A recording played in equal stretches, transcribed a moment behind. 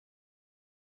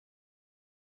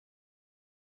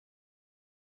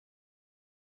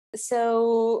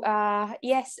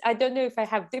Yes, I don't know if I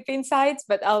have deep insights,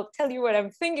 but I'll tell you what I'm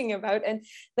thinking about. And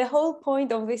the whole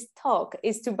point of this talk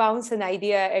is to bounce an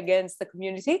idea against the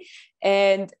community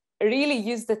and really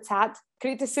use the chat.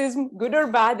 Criticism, good or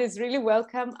bad, is really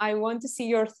welcome. I want to see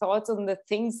your thoughts on the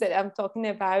things that I'm talking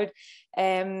about,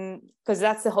 because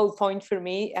that's the whole point for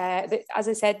me. As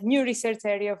I said, new research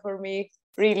area for me,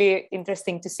 really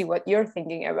interesting to see what you're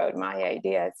thinking about my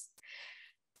ideas.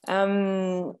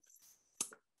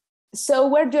 So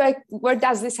where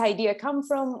does this idea come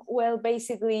from? Well,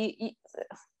 basically,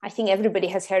 I think everybody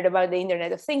has heard about the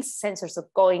Internet of Things. Sensors are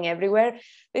going everywhere.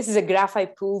 This is a graph I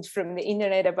pulled from the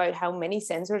internet about how many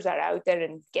sensors are out there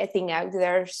and getting out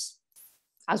there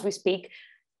as we speak.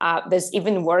 There's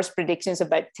even worse predictions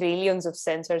about trillions of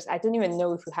sensors. I don't even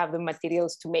know if we have the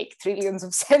materials to make trillions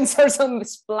of sensors on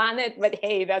this planet, but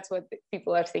hey, that's what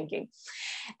people are thinking.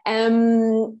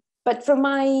 But from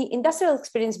my industrial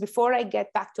experience, before I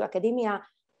get back to academia,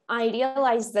 I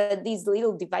realized that these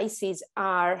little devices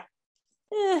are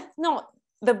not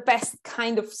the best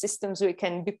kind of systems we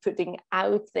can be putting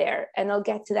out there. And I'll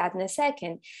get to that in a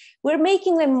second. We're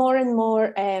making them more and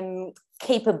more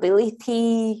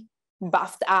capability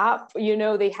buffed up. You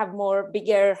know, they have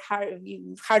bigger,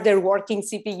 harder working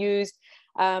CPUs,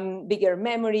 bigger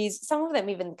memories. Some of them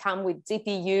even come with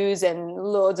GPUs and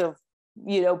loads of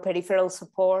peripheral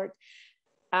support.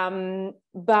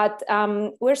 But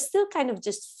we're still kind of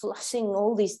just flushing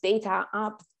all this data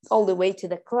up all the way to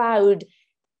the cloud.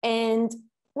 And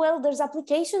well, there's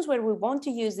applications where we want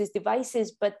to use these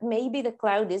devices, but maybe the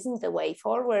cloud isn't the way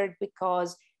forward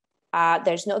because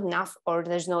there's not enough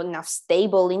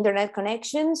stable internet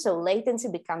connection. So latency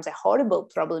becomes a horrible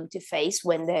problem to face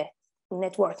when the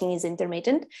networking is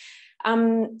intermittent.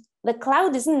 The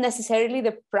cloud isn't necessarily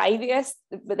the private,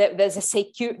 but there's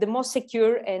the most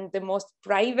secure and the most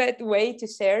private way to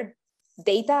share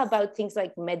data about things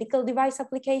like medical device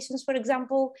applications, for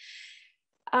example.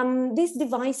 These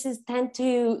devices tend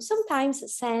to sometimes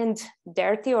send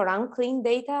dirty or unclean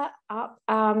data up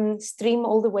stream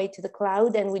all the way to the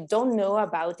cloud, and we don't know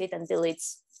about it until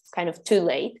it's kind of too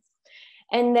late.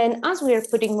 And then as we are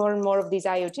putting more and more of these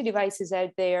IoT devices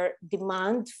out there,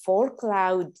 demand for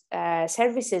cloud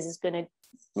services is going to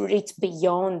reach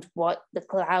beyond what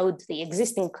the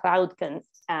existing cloud can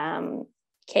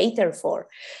cater for.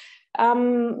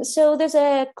 So there's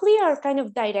a clear kind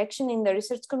of direction in the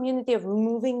research community of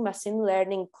moving machine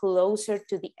learning closer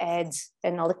to the edge,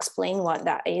 and I'll explain what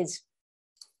that is.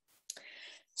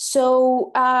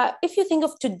 So if you think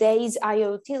of today's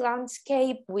IoT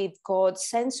landscape, we've got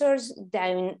sensors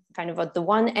down kind of at the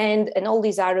one end, and all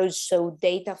these arrows show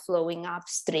data flowing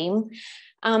upstream.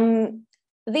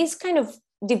 These kind of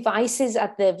devices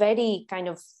at the very kind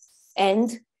of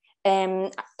end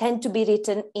tend to be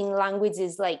written in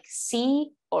languages like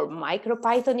C or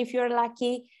MicroPython if you're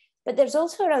lucky. But there's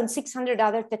also around 600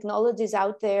 other technologies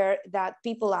out there that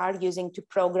people are using to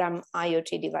program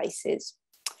IoT devices.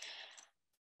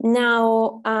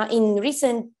 Now, in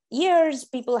recent years,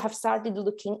 people have started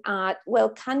looking at, well,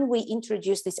 can we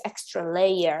introduce this extra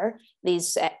layer,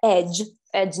 this edge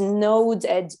nodes,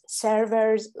 edge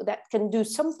servers that can do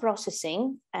some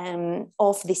processing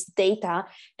of this data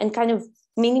and kind of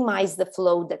minimize the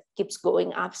flow that keeps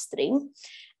going upstream.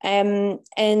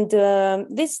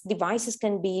 These devices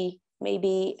can be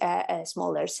maybe a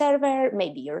smaller server,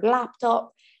 maybe your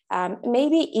laptop,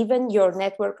 maybe even your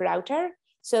network router.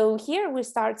 So here we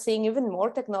start seeing even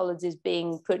more technologies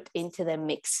being put into the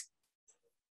mix.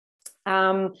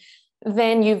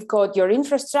 Then you've got your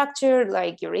infrastructure,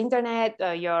 like your internet,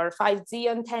 your 5G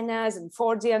antennas and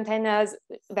 4G antennas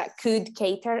that could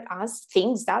cater as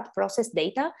things that process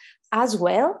data as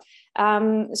well.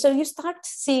 So you start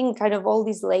seeing kind of all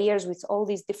these layers with all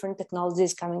these different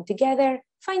technologies coming together.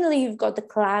 Finally, you've got the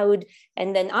cloud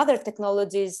and then other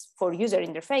technologies for user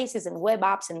interfaces and web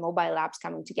apps and mobile apps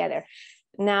coming together.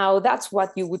 Now, that's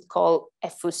what you would call a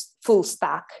full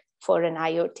stack for an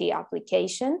IoT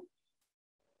application.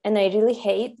 And I really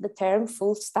hate the term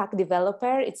full stack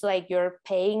developer. It's like you're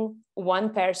paying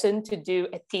one person to do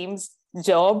a team's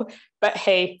job, but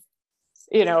hey,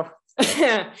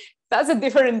 that's a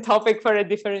different topic for a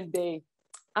different day.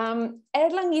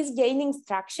 Erlang is gaining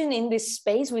traction in this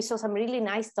space. We saw some really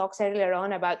nice talks earlier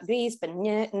on about GRISP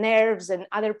and Nerves and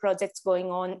other projects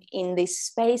going on in this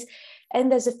space.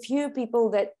 And there's a few people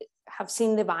that have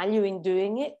seen the value in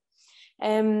doing it.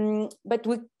 But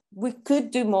we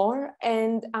could do more.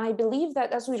 And I believe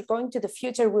that as we're going to the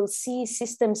future, we'll see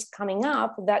systems coming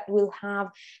up that will have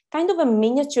kind of a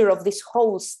miniature of this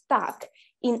whole stack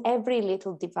in every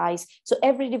little device. So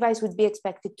every device would be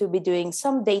expected to be doing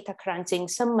some data crunching,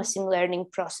 some machine learning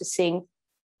processing,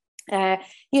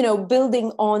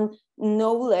 Building on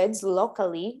knowledge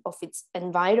locally of its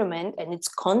environment and its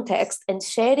context and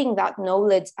sharing that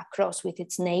knowledge across with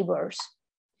its neighbors.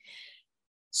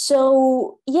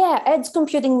 So yeah, edge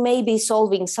computing may be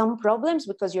solving some problems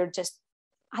because you're just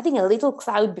adding a little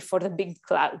cloud before the big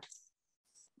cloud.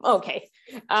 Okay,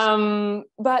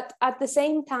 but at the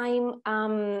same time,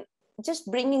 just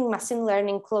bringing machine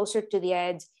learning closer to the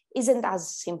edge isn't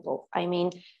as simple. I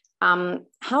mean,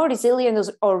 how resilient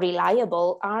or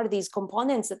reliable are these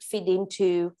components that feed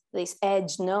into this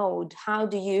edge node? How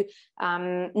do you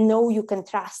know you can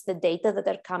trust the data that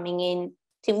are coming in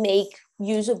to make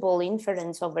usable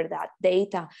inference over that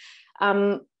data?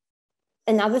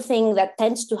 Another thing that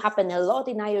tends to happen a lot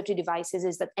in IoT devices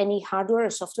is that any hardware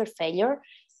or software failure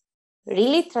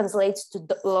really translates to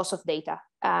the loss of data,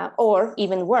 or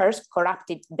even worse,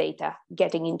 corrupted data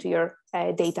getting into your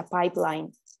data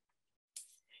pipeline.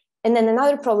 And then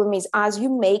another problem is, as you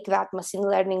make that machine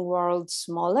learning world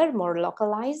smaller, more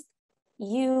localized,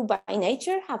 you by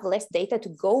nature have less data to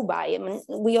go by. I mean,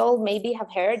 we all maybe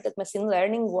have heard that machine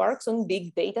learning works on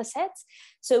big data sets.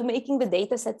 So making the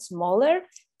data set smaller,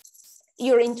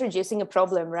 you're introducing a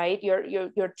problem, right?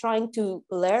 You're trying to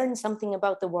learn something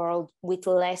about the world with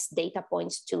less data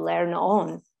points to learn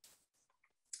on.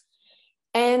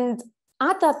 And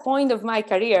at that point of my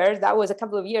career, that was a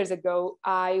couple of years ago,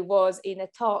 I was in a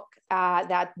talk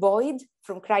that Boyd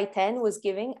from Cry10 was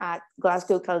giving at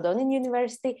Glasgow Caledonian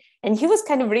University. And he was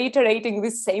kind of reiterating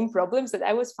these same problems that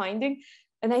I was finding.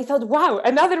 And I thought, wow,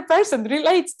 another person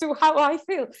relates to how I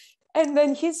feel. And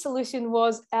then his solution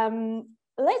was,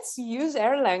 let's use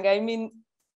Erlang. I mean,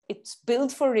 it's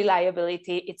built for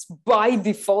reliability. It's by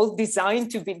default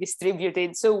designed to be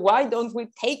distributed. So why don't we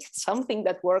take something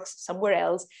that works somewhere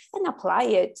else and apply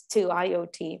it to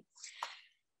IoT?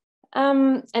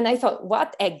 And I thought,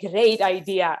 what a great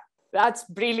idea. That's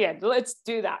brilliant. Let's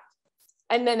do that.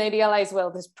 And then I realized,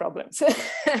 well, there's problems.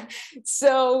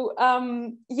 So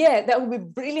yeah, that would be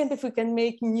brilliant if we can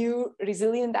make new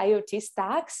resilient IoT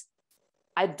stacks.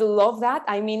 I'd love that.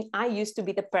 I mean, I used to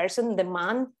be the person, the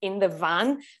man in the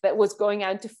van that was going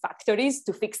out to factories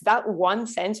to fix that one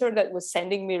sensor that was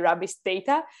sending me rubbish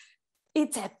data.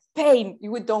 It's a pain.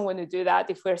 You don't want to do that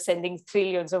if we're sending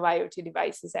trillions of IoT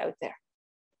devices out there.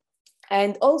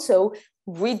 And also,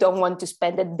 we don't want to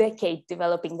spend a decade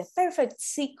developing the perfect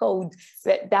C code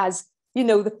that does,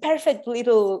 the perfect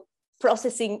little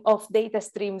processing of data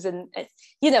streams, and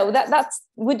that's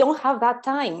we don't have that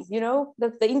time.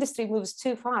 That the industry moves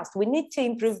too fast. We need to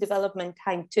improve development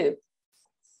time too.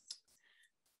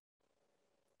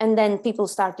 And then people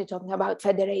started talking about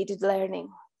federated learning.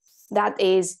 That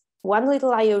is one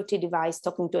little IoT device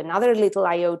talking to another little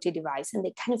IoT device, and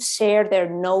they kind of share their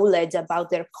knowledge about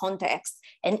their context,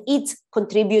 and it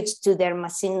contributes to their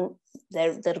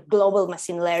global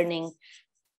machine learning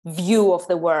view of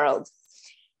the world.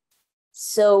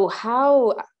 So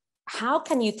how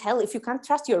can you tell, if you can't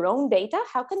trust your own data,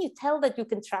 how can you tell that you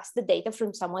can trust the data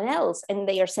from someone else and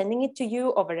they are sending it to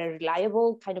you over a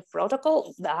reliable kind of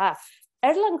protocol?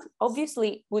 Erlang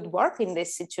obviously would work in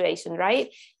this situation, right?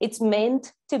 It's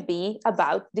meant to be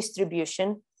about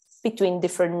distribution between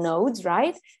different nodes,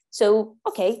 right? So,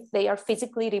 okay, they are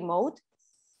physically remote,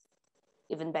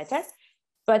 even better,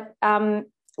 but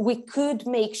we could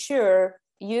make sure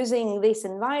using this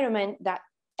environment that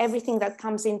everything that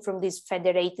comes in from these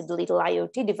federated little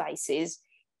IoT devices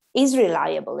is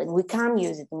reliable and we can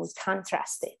use it and we can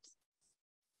trust it.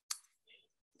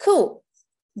 Cool,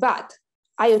 but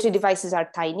IoT devices are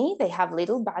tiny. They have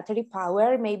little battery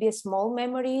power, maybe a small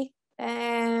memory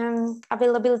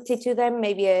availability to them,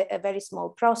 maybe a very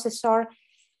small processor.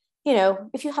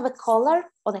 If you have a collar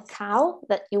on a cow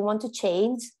that you want to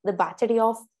change the battery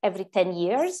of every 10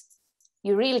 years,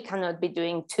 you really cannot be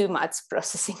doing too much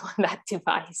processing on that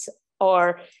device.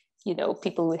 Or,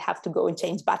 people would have to go and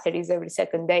change batteries every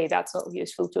second day. That's not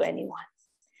useful to anyone.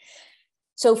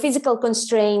 So physical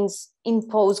constraints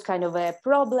impose kind of a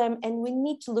problem, and we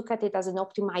need to look at it as an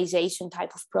optimization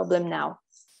type of problem now.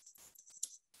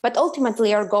 But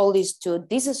ultimately, our goal is to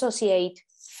disassociate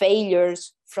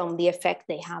failures from the effect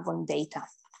they have on data.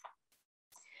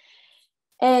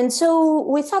 And so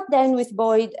we sat down with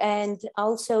Boyd and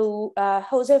also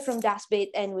Jose from Dasbit,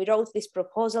 and we wrote this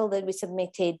proposal that we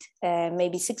submitted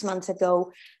maybe 6 months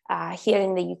ago here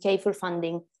in the UK for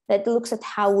funding that looks at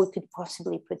how we could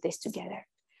possibly put this together.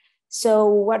 So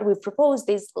what we proposed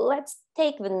is, let's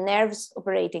take the Nerves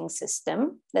operating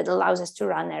system that allows us to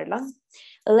run Erlang.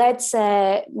 Let's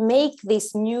make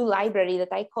this new library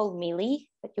that I call Millie,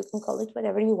 but you can call it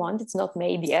whatever you want. It's not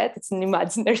made yet. It's an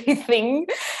imaginary thing.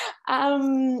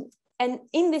 And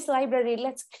in this library,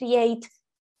 let's create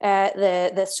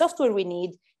the software we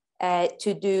need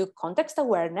to do context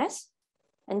awareness.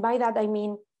 And by that, I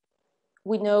mean,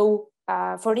 we know,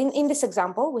 in this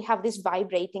example, we have this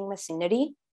vibrating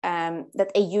machinery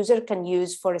that a user can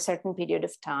use for a certain period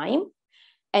of time.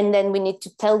 And then we need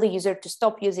to tell the user to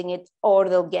stop using it, or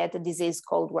they'll get a disease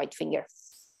called white finger.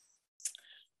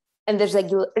 And there's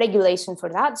regulation for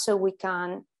that. So we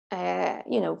can,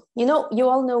 you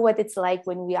all know what it's like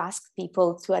when we ask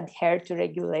people to adhere to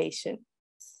regulation.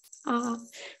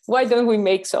 Why don't we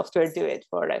make software do it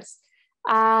for us?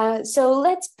 So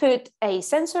let's put a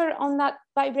sensor on that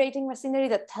vibrating machinery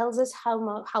that tells us how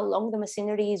long the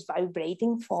machinery is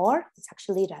vibrating for. It's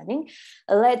actually running.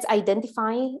 Let's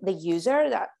identify the user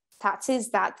that touches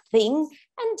that thing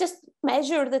and just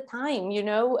measure the time,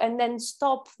 and then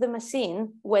stop the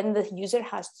machine when the user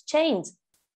has to change.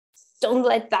 Don't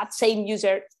let that same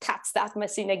user touch that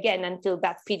machine again until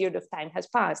that period of time has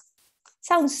passed.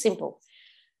 Sounds simple.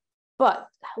 But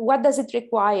what does it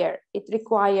require? It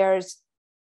requires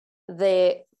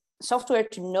the software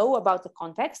to know about the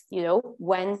context,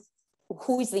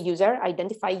 who is the user,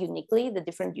 identify uniquely the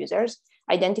different users,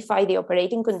 identify the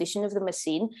operating condition of the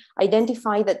machine,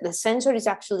 identify that the sensor is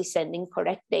actually sending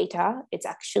correct data, it's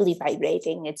actually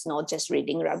vibrating, it's not just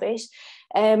reading rubbish.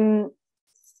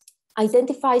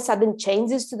 Identify sudden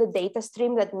changes to the data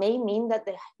stream that may mean that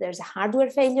there's a hardware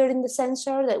failure in the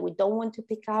sensor that we don't want to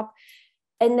pick up.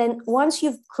 And then once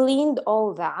you've cleaned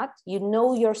all that,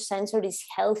 your sensor is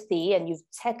healthy and you've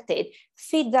checked it,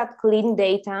 feed that clean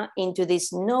data into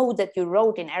this node that you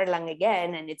wrote in Erlang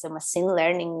again, and it's a machine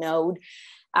learning node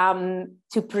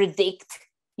to predict,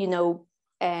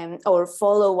 or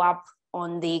follow up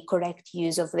on the correct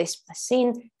use of this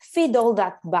machine, feed all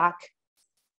that back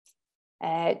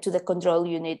to the control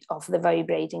unit of the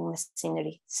vibrating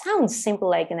machinery. Sounds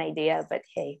simple like an idea, but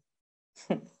hey.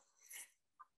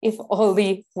 If all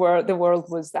the world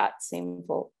was that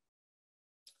simple.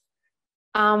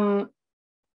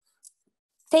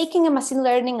 Taking a machine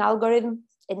learning algorithm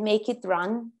and make it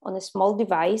run on a small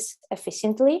device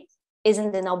efficiently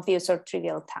isn't an obvious or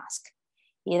trivial task.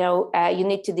 You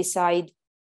need to decide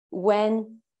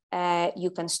when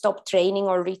you can stop training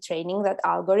or retraining that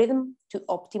algorithm to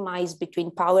optimize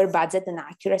between power, budget, and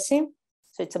accuracy.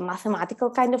 So it's a mathematical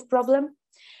kind of problem.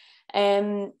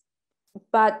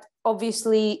 But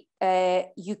obviously,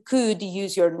 you could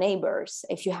use your neighbors.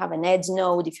 If you have an edge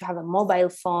node, if you have a mobile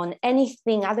phone,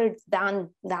 anything other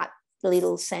than that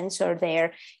little sensor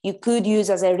there, you could use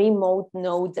as a remote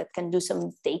node that can do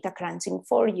some data crunching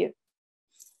for you.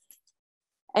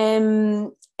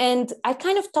 And I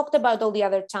kind of talked about all the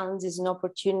other challenges and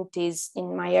opportunities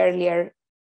in my earlier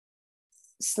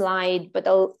slide, but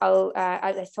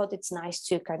I thought it's nice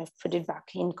to kind of put it back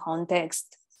in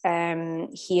context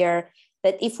here,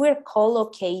 that if we're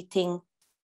co-locating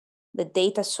the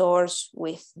data source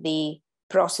with the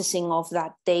processing of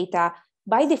that data,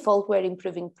 by default, we're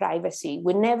improving privacy.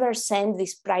 We never send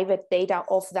this private data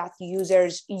of that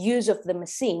user's use of the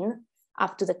machine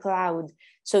up to the cloud.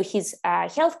 So his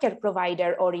healthcare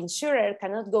provider or insurer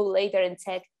cannot go later and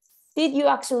check, did you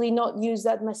actually not use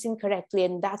that machine correctly?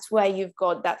 And that's why you've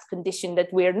got that condition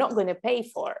that we're not going to pay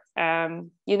for,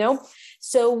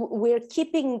 So we're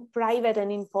keeping private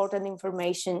and important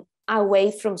information away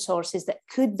from sources that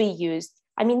could be used.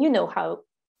 I mean, you know how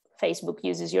Facebook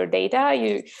uses your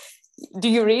data. Do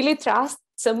you really trust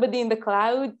somebody in the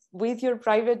cloud with your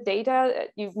private data that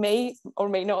you may or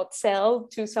may not sell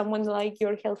to someone like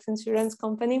your health insurance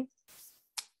company?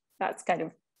 That's kind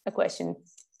of a question.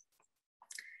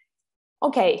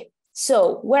 Okay,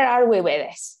 so where are we with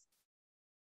this?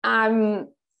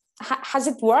 Has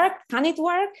it worked? Can it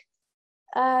work?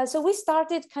 So we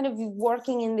started kind of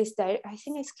working in this direction. I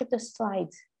think I skipped a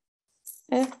slide.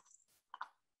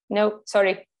 No,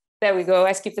 sorry. There we go.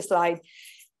 I skipped a slide.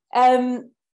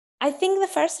 I think the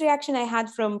first reaction I had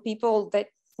from people that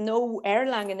know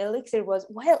Erlang and Elixir was,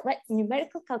 well,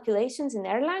 numerical calculations in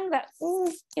Erlang,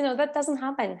 that doesn't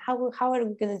happen. How are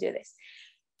we going to do this?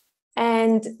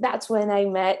 And that's when I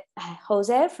met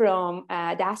Jose from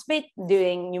Daspit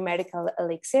doing numerical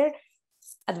Elixir,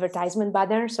 advertisement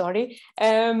banner, sorry.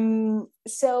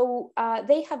 So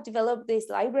they have developed this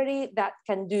library that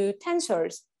can do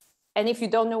tensors. And if you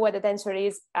don't know what a tensor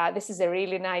is, this is a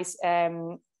really nice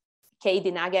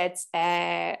Katie Nuggets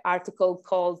article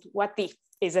called What the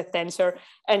is a tensor,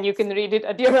 and you can read it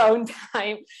at your own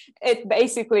time. It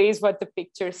basically is what the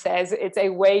picture says. It's a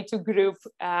way to group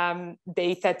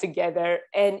data together,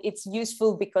 and it's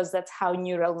useful because that's how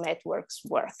neural networks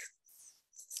work,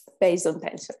 based on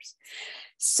tensors.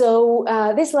 So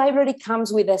this library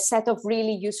comes with a set of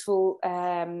really useful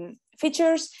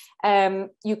features.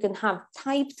 You can have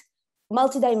typed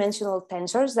multidimensional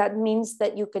tensors. That means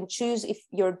that you can choose if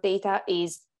your data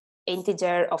is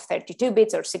integer of 32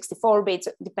 bits or 64 bits,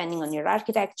 depending on your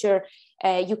architecture.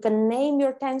 You can name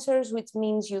your tensors, which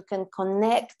means you can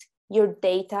connect your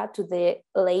data to the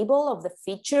label of the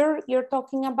feature you're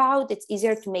talking about. It's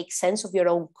easier to make sense of your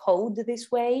own code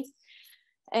this way.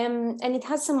 And it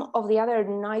has some of the other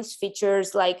nice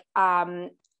features like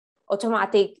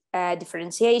automatic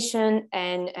differentiation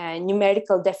and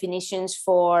numerical definitions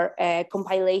for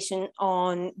compilation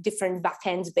on different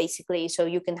backends, basically. So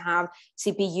you can have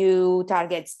CPU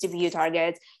targets, GPU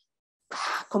targets,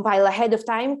 compile ahead of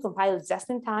time, compile just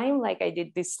in time, like I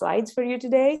did these slides for you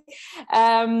today.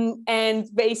 And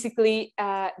basically,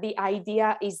 the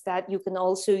idea is that you can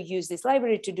also use this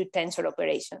library to do tensor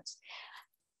operations.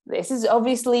 This is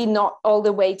obviously not all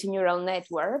the way to neural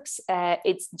networks.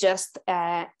 It's just,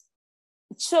 it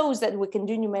shows that we can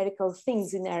do numerical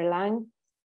things in Erlang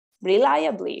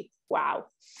reliably. Wow.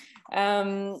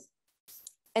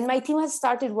 And my team has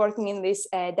started working in this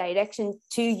direction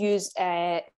to use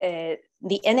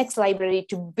the NX library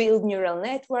to build neural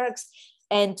networks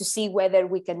and to see whether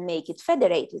we can make it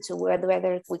federated. So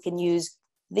whether we can use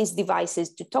these devices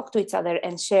to talk to each other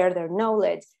and share their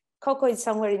knowledge. Coco is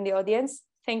somewhere in the audience.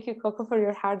 Thank you, Coco, for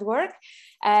your hard work.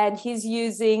 And he's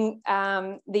using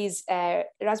these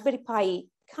Raspberry Pi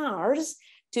cars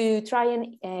to try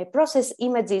and process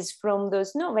images from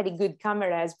those not very good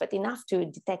cameras, but enough to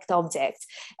detect objects,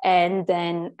 and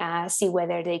then see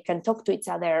whether they can talk to each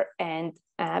other and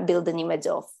build an image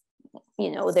of, you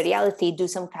know, the reality, do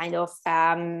some kind of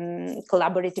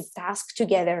collaborative task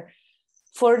together.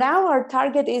 For now, our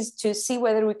target is to see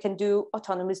whether we can do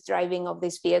autonomous driving of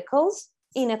these vehicles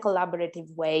in a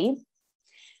collaborative way.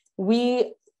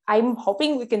 I'm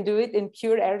hoping we can do it in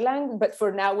pure Erlang, but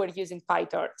for now we're using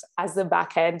PyTorch as the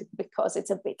backend because it's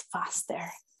a bit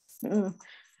faster.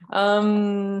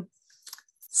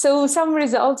 So some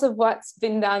results of what's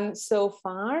been done so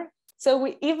far. So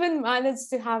we even managed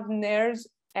to have nerves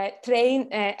train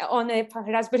on a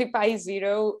Raspberry Pi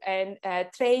Zero and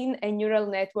train a neural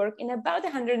network in about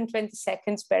 120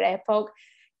 seconds per epoch,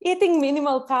 eating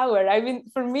minimal power. I mean,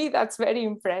 for me, that's very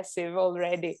impressive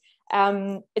already.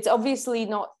 It's obviously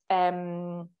not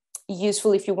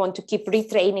useful if you want to keep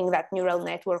retraining that neural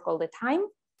network all the time,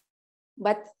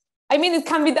 but I mean, it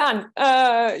can be done.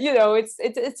 You know,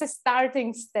 it's a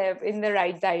starting step in the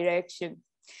right direction.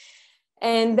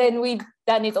 And then we've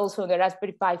done it also on the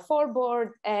Raspberry Pi 4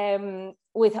 board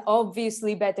with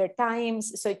obviously better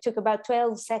times. So it took about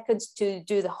 12 seconds to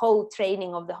do the whole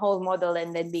training of the whole model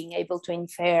and then being able to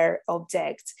infer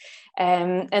objects.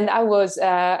 And that was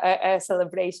a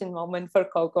celebration moment for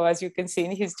Coco, as you can see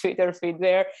in his Twitter feed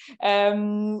there.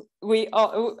 I'm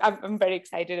very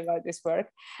excited about this work.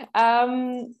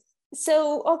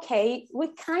 So, okay, we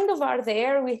kind of are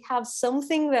there. We have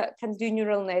something that can do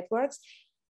neural networks.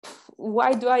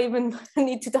 Why do I even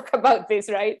need to talk about this,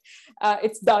 right?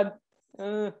 It's done.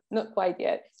 Not quite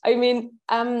yet. I mean,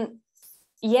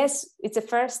 yes, it's a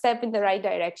first step in the right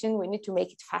direction. We need to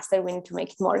make it faster. We need to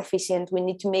make it more efficient. We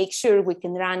need to make sure we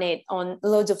can run it on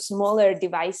loads of smaller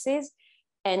devices.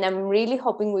 And I'm really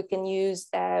hoping we can use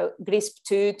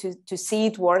GRISP2 to see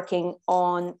it working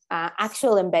on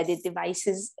actual embedded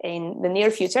devices in the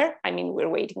near future. I mean, we're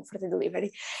waiting for the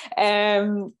delivery.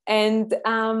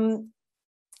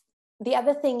 The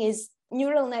other thing is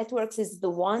neural networks is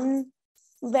the one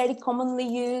very commonly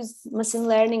used machine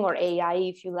learning or AI,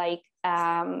 if you like,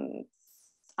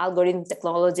 algorithm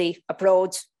technology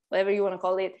approach, whatever you want to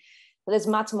call it. But there's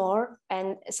much more,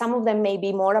 and some of them may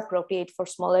be more appropriate for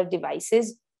smaller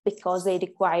devices because they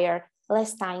require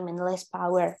less time and less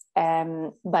power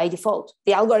by default.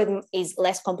 The algorithm is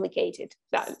less complicated,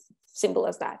 that simple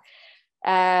as that.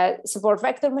 Support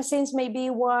vector machines may be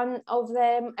one of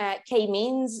them.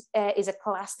 K-means is a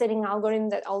clustering algorithm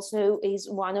that also is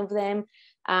one of them.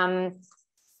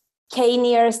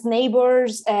 K-nearest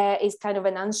neighbors is kind of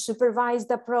an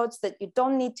unsupervised approach that you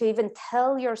don't need to even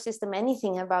tell your system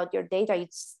anything about your data. You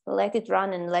just let it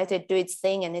run and let it do its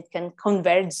thing, and it can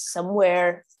converge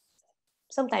somewhere,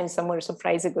 sometimes somewhere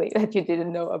surprisingly that you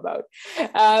didn't know about.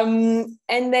 And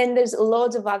then there's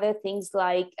loads of other things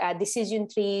like decision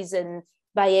trees and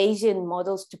Bayesian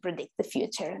models to predict the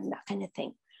future and that kind of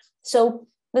thing. So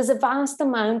there's a vast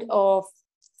amount of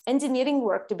engineering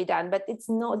work to be done, but it's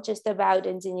not just about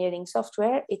engineering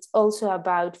software. It's also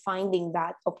about finding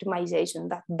that optimization,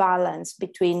 that balance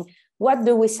between what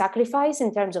do we sacrifice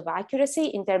in terms of accuracy,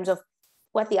 in terms of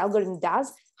what the algorithm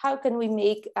does, how can we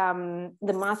make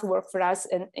the math work for us,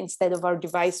 and instead of our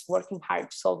device working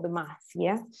hard to solve the math?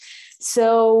 Yeah.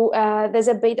 So there's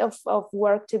a bit of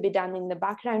work to be done in the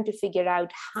background to figure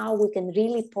out how we can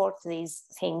really port these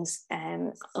things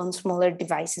on smaller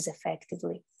devices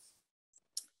effectively.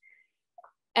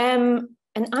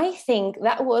 And I think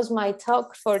that was my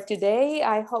talk for today.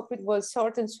 I hope it was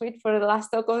short and sweet for the last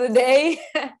talk of the day.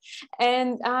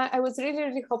 And I was really,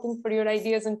 really hoping for your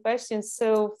ideas and questions.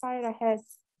 So fire ahead.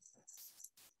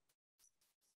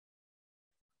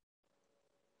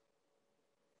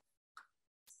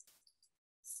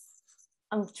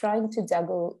 I'm trying to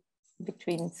juggle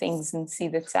between things and see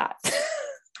the chat.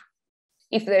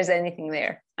 If there's anything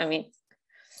there, I mean.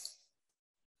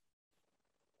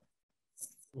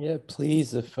 Yeah,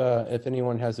 please, if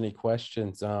anyone has any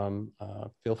questions,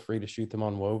 feel free to shoot them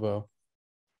on Wovo.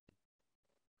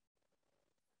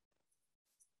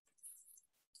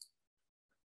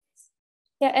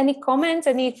 Yeah, any comments,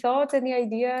 any thoughts, any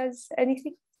ideas,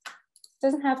 anything?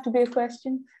 Doesn't have to be a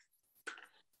question.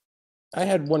 I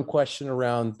had one question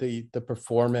around the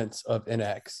performance of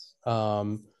NX.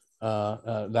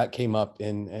 That came up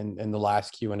in the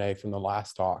last Q&A from the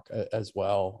last talk as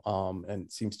well, and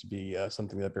seems to be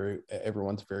something that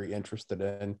everyone's very interested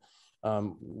in.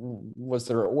 Was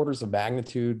there orders of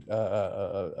magnitude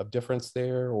of difference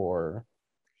there, or?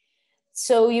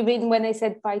 So you mean when I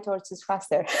said PyTorch is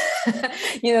faster,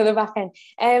 you know, the backend?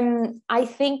 I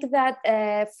think that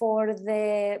for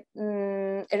the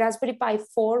Raspberry Pi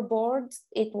 4 board,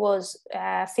 it was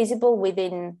feasible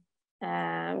within,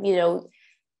 you know,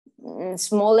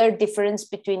 smaller difference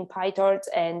between PyTorch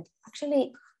and,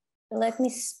 actually, let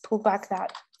me pull back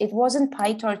that. It wasn't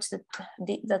PyTorch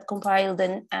that compiled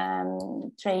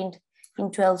and trained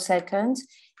in 12 seconds.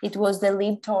 It was the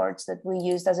libtorch that we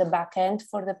used as a backend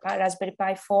for the Raspberry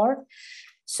Pi 4.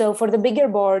 So for the bigger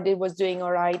board, it was doing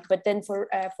all right. But then for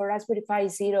Raspberry Pi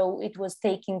 0, it was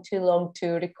taking too long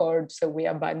to record, so we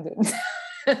abandoned.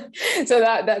 So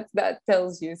that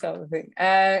tells you something.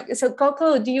 So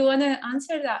Coco, do you want to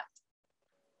answer that?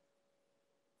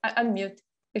 Unmute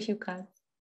if you can.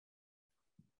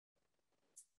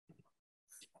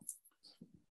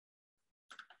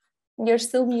 You're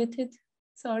still muted.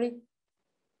 Sorry.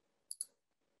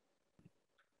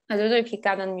 I don't know if he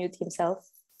can unmute himself.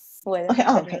 Okay,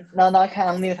 okay. Now I can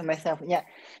unmute myself. Yeah.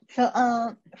 So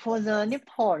for the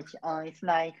libtorch, it's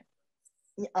like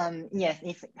yes,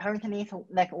 it's currently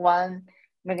like 1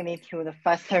 magnitude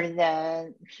faster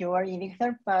than pure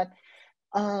Elixir, but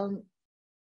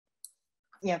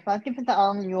yeah, but depends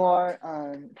on your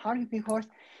target, because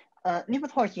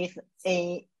libtorch is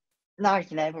a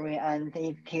large library and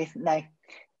it takes like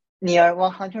near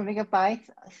 100 megabytes.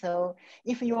 So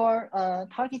if your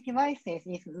target devices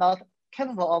is not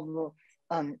capable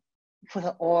of put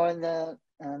all the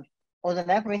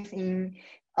libraries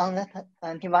on that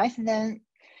device, then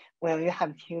well, you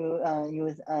have to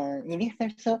use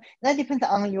Elixir. So that depends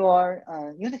on your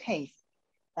use case.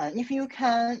 If you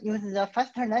can use the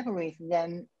faster libraries,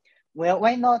 then well,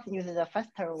 why not use the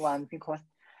faster one? Because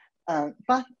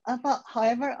but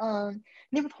however,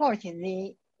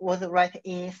 libtorch was written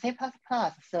in C++,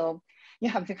 so you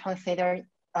have to consider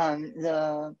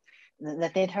the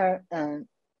data,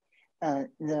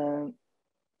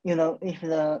 you know, if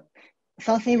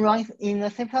something runs in the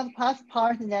C++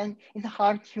 part, then it's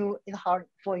hard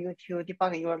for you to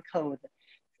debug your code.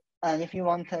 And if you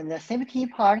want the safety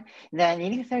part, then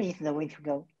Elixir is the way to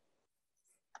go.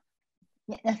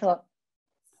 Yeah, that's all.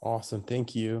 Awesome,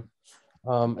 thank you.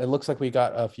 It looks like we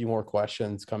got a few more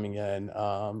questions coming in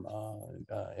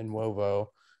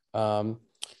Wovo.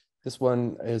 This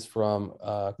one is from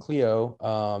Cleo.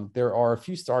 There are a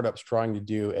few startups trying to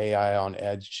do AI on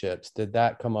edge chips. Did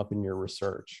that come up in your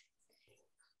research?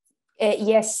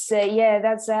 Yes, yeah,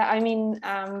 that's, I mean,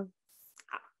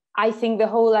 I think the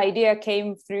whole idea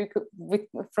came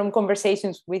from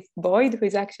conversations with Boyd, who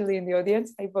is actually in the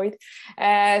audience. Hi, Boyd.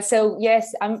 So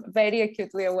yes, I'm very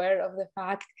acutely aware of the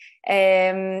fact.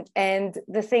 And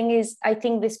the thing is, I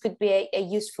think this could be a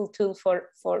useful tool for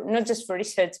not just for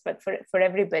research, but for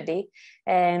everybody.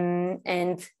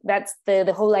 And that's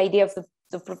the whole idea of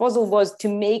the proposal, was to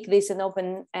make this an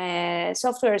open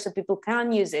software so people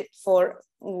can use it for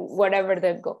whatever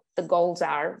the goals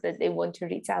are that they want to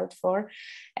reach out for.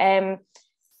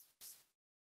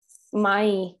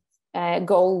 My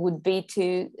goal would be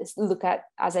to look at,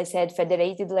 as I said,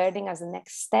 federated learning as the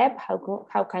next step.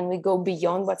 How can we go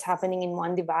beyond what's happening in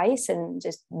one device and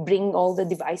just bring all the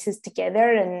devices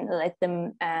together and let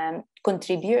them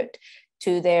contribute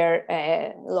to their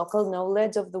local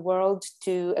knowledge of the world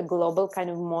to a global kind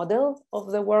of model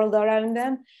of the world around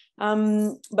them.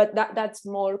 But that's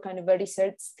more kind of a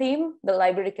research theme. The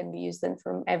library can be used then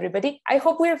from everybody. I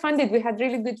hope we're funded. We had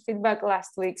really good feedback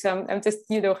last week, so I'm just,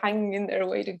 hanging in there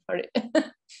waiting for it.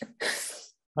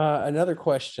 Another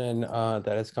question that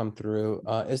has come through,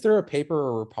 is there a paper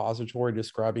or repository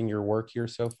describing your work here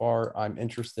so far? I'm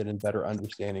interested in better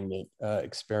understanding the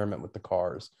experiment with the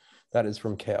cars. That is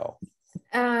from Kel.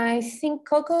 I think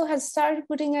Coco has started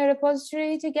putting a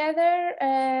repository together.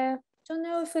 Don't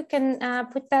know if we can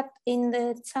put that in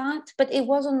the chat, but it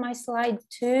was on my slide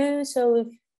too. So if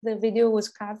the video was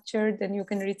captured, then you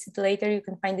can read it later. You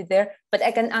can find it there. But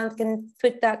I can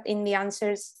put that in the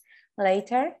answers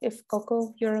later. If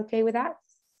Coco, you're okay with that?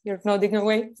 You're nodding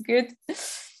away. Good.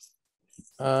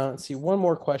 Let's see, one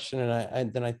more question,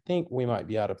 and then I think we might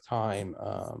be out of time.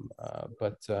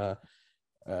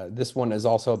 This one is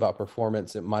also about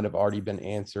performance. It might have already been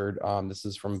answered. This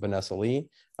is from Vanessa Lee.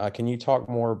 Can you talk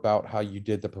more about how you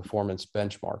did the performance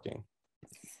benchmarking?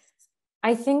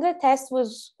 I think the test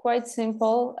was quite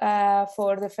simple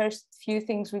for the first few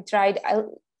things we tried.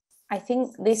 I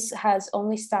think this has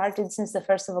only started since the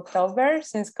 1st of October,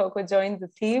 since Coco joined the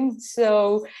team.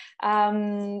 So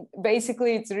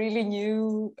basically it's really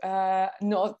new,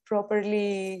 not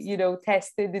properly,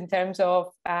 tested in terms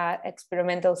of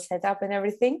experimental setup and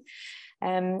everything,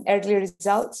 early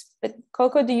results. But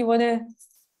Coco, do you want to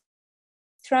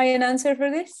try and answer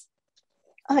for this?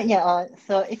 Yeah,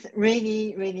 so it's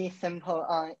really, really simple.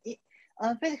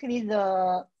 Basically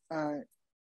the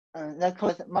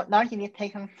code largely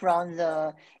taken from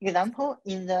the example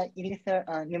in the Elixir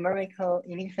numerical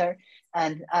Elixir,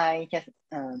 and I just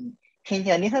changed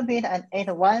a little bit and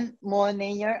add one more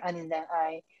layer, and then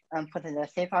I put the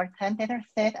CFR10 data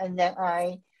set, and then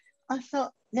I also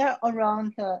there are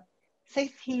around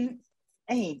 8K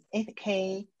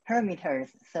parameters.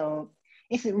 So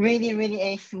it's really, really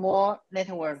a small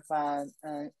network, but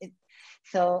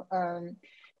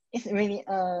it's really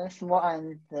small,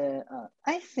 and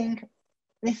I think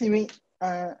this is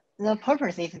the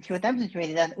purpose is to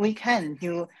demonstrate that we can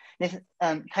do this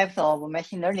types of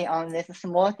machine learning on these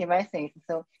small devices.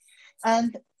 So,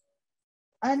 and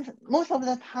most of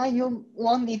the time you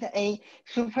won't need a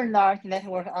super large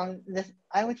network on this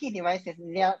IoT devices.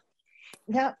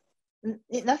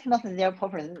 That's not their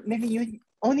purpose. Maybe you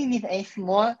only need a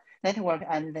small network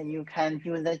and you can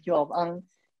do the job on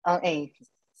it.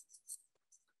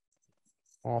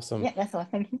 Awesome. Yeah, that's all.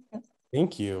 Thank you.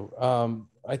 Thank you.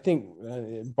 I think,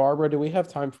 Barbara, do we have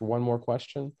time for one more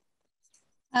question?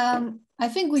 I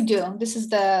think we do. This is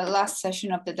the last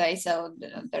session of the day, so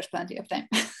there's plenty of time.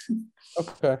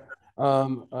 Okay.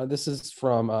 This is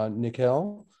from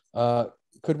Nikhil.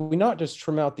 Could we not just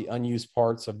trim out the unused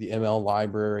parts of the ML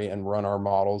library and run our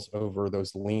models over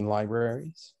those lean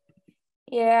libraries?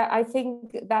 Yeah, I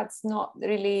think that's not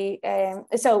really,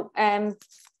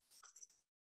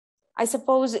 I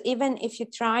suppose even if you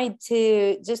try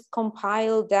to just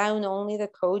compile down only the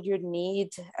code you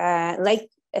need, like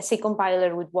a C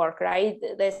compiler would work, right?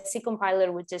 The C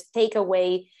compiler would just take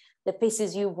away the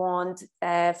pieces you want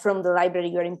from the library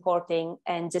you're importing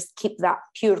and just keep that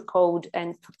pure code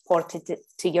and port it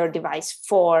to your device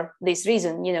for this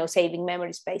reason, saving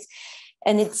memory space.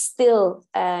 And it still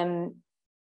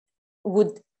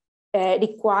would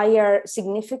require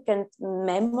significant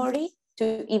memory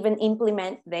to even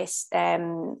implement this.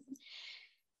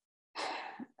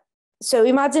 So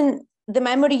imagine the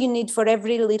memory you need for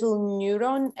every little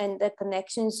neuron and the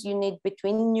connections you need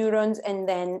between neurons, and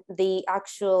then the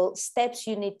actual steps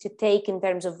you need to take in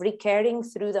terms of recurring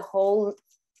through the whole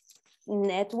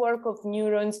network of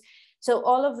neurons. So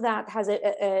all of that has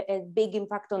a big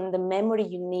impact on the memory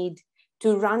you need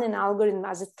to run an algorithm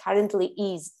as it currently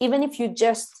is. Even if you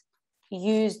just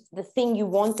used the thing you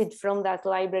wanted from that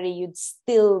library, you'd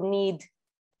still need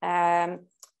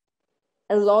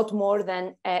a lot more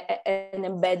than an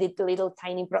embedded little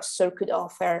tiny processor could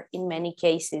offer in many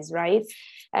cases, right?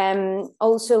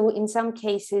 Also, in some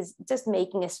cases, just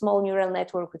making a small neural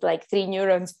network with like 3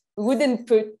 neurons wouldn't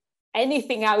put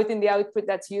anything out in the output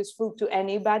that's useful to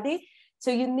anybody.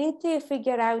 So you need to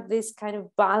figure out this kind of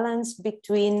balance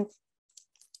between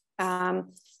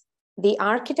the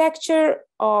architecture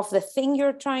of the thing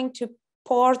you're trying to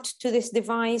port to this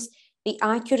device, the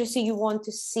accuracy you want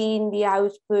to see in the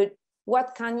output.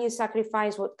 What can you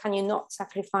sacrifice? What can you not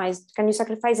sacrifice? Can you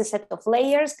sacrifice a set of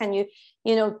layers? Can you,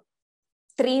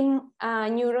 trim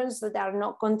neurons that are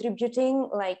not contributing,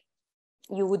 like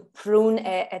you would prune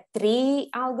a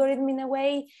tree algorithm in a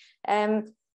way?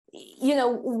 you know,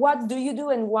 what do you do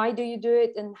and why do you do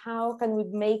it, and how can we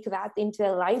make that into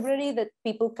a library that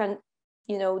people can,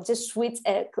 you know, just switch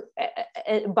a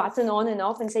button on and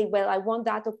off and say, well, I want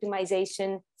that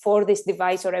optimization for this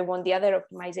device, or I want the other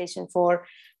optimization for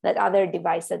that other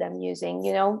device that I'm using.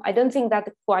 You know, I don't think that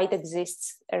quite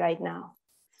exists right now.